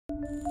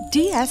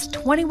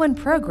DS21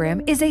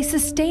 program is a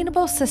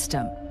sustainable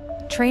system,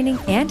 training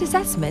and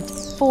assessment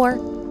for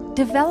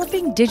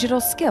developing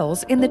digital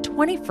skills in the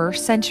 21st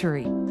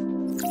century.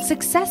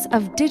 Success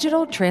of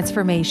digital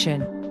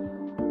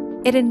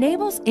transformation. It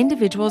enables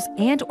individuals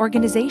and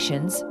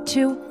organizations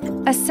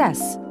to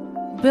assess,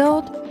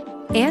 build,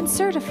 and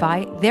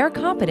certify their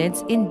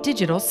competence in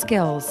digital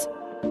skills.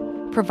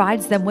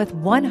 Provides them with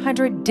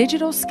 100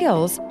 digital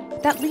skills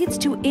that leads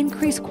to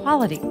increased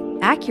quality,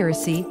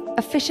 accuracy,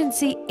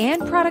 efficiency,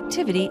 and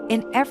productivity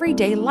in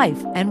everyday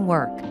life and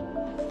work.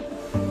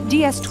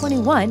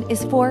 DS21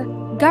 is for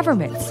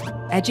governments,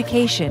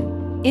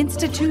 education,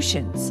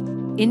 institutions,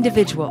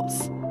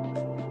 individuals.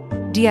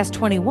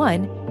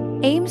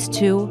 DS21 aims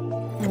to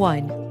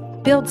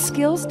 1. Build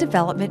skills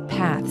development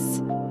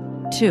paths.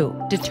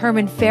 2.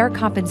 Determine fair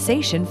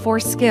compensation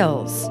for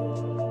skills.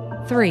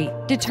 3.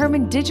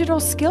 Determine digital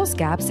skills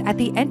gaps at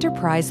the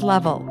enterprise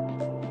level.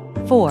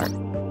 4.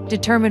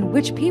 Determine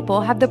which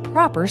people have the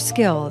proper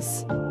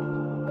skills.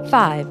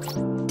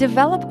 5.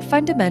 Develop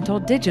fundamental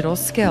digital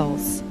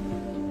skills.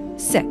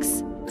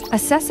 6.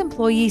 Assess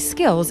employee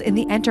skills in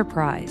the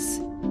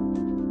enterprise.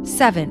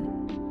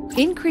 7.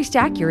 Increased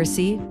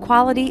accuracy,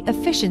 quality,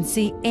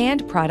 efficiency,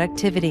 and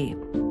productivity.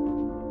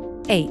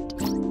 8.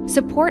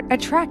 Support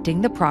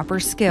attracting the proper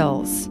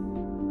skills.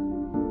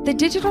 The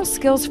Digital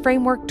Skills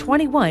Framework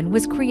 21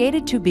 was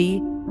created to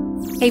be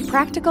a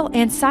practical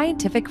and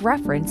scientific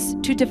reference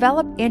to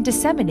develop and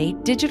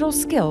disseminate digital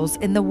skills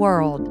in the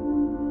world.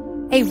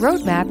 A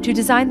roadmap to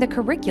design the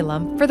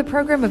curriculum for the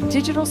program of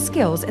digital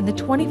skills in the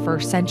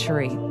 21st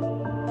century.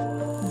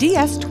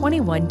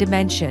 DS21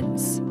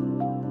 dimensions.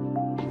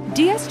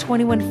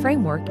 DS21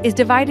 framework is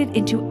divided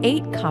into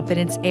 8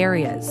 competence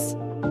areas.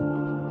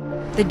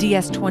 The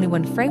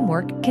DS21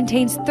 framework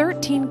contains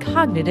 13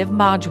 cognitive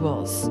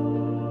modules.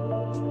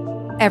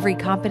 Every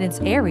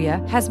competence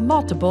area has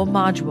multiple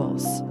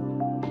modules.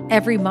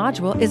 Every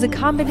module is a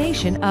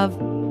combination of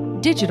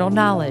digital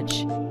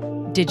knowledge,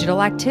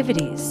 digital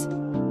activities,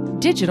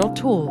 digital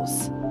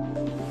tools.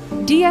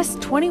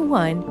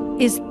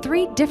 DS21 is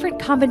 3 different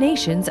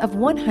combinations of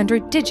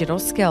 100 digital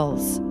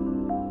skills,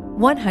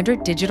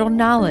 100 digital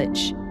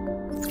knowledge,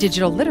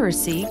 digital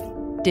literacy,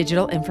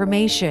 digital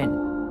information,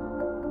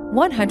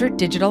 100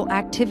 digital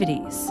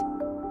activities,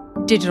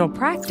 digital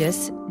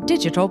practice,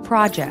 digital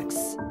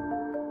projects,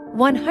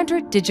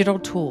 100 digital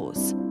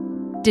tools,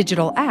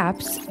 digital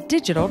apps,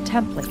 digital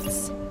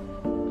templates.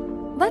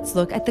 Let's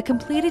look at the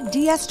completed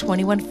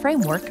DS21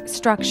 framework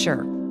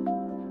structure.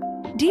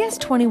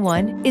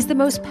 DS21 is the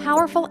most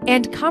powerful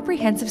and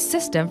comprehensive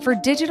system for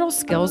digital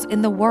skills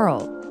in the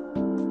world.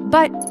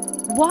 But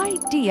why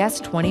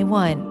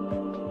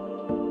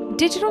DS21?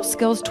 Digital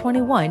Skills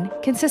 21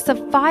 consists of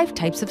 5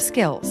 types of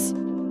skills,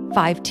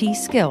 5 T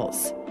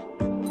skills.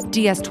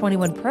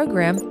 DS21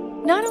 program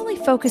not only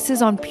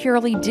focuses on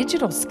purely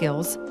digital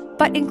skills,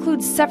 but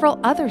includes several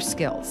other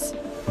skills: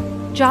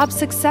 job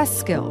success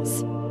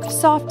skills,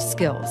 soft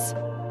skills,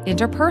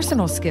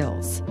 interpersonal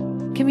skills,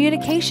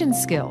 communication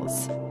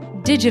skills,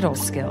 digital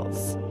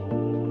skills.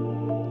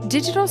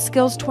 Digital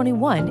Skills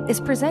 21 is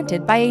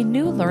presented by a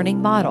new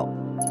learning model,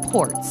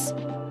 PORTS,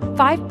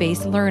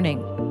 5-based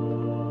learning,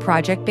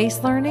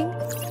 project-based learning,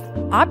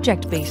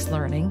 object-based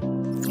learning,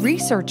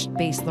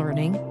 research-based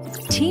learning,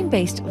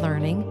 team-based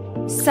learning,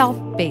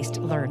 self-based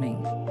learning.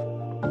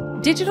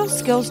 Digital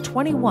Skills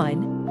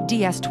 21,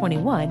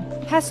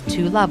 DS21, has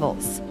 2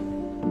 levels: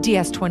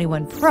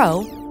 DS21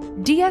 Pro,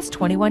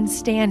 DS21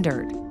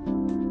 Standard.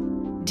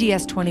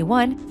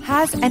 DS21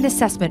 has an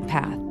assessment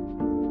path.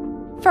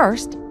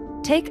 First,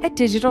 take a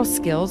Digital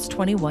Skills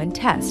 21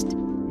 test,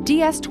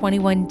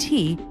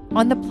 DS21T,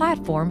 on the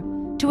platform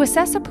to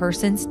assess a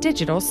person's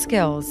digital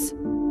skills.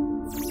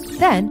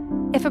 Then,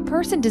 if a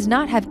person does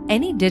not have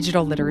any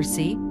digital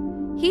literacy,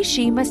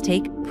 he/she must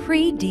take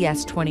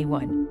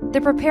Pre-DS21,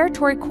 the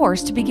preparatory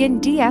course to begin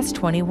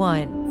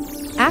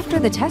DS21. After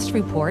the test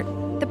report,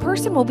 the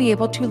person will be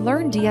able to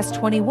learn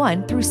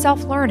DS21 through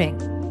self-learning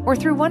or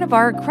through one of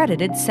our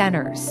accredited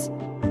centers.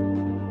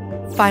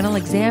 Final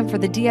exam for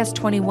the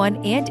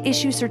DS21 and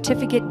issue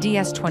certificate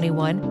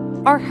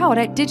DS21 are held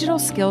at Digital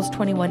Skills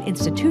 21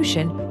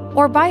 institution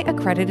or by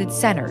accredited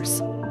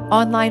centers,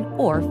 online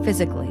or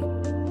physically.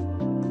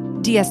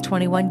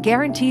 DS21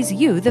 guarantees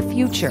you the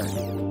future,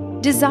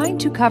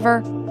 designed to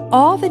cover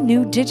all the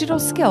new digital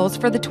skills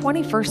for the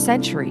 21st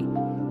century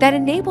that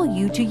enable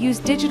you to use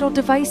digital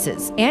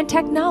devices and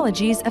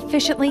technologies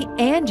efficiently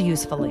and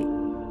usefully,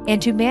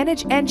 and to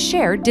manage and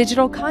share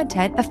digital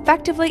content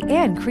effectively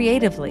and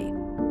creatively.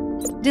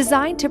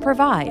 Designed to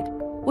provide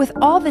with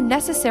all the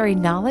necessary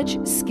knowledge,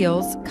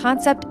 skills,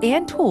 concept,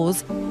 and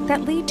tools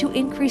that lead to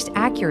increased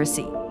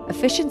accuracy,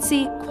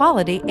 efficiency,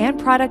 quality, and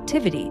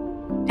productivity,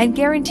 and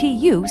guarantee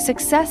you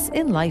success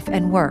in life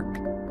and work.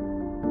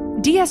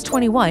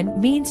 DS21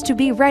 means to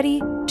be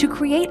ready to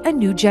create a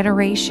new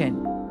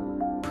generation.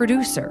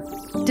 Producer,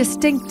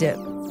 distinctive,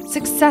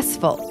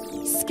 successful,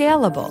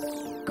 scalable,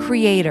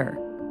 creator.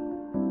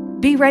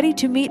 Be ready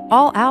to meet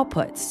all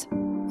outputs.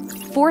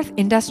 Fourth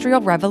Industrial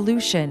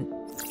Revolution.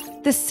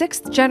 the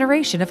sixth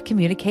generation of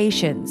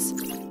communications.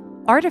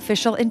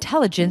 Artificial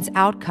intelligence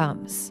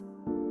outcomes.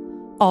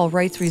 All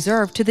rights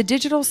reserved to the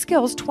Digital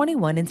Skills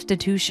 21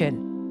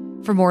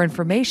 institution. For more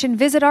information,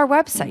 visit our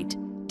website,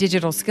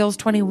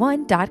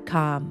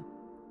 digitalskills21.com.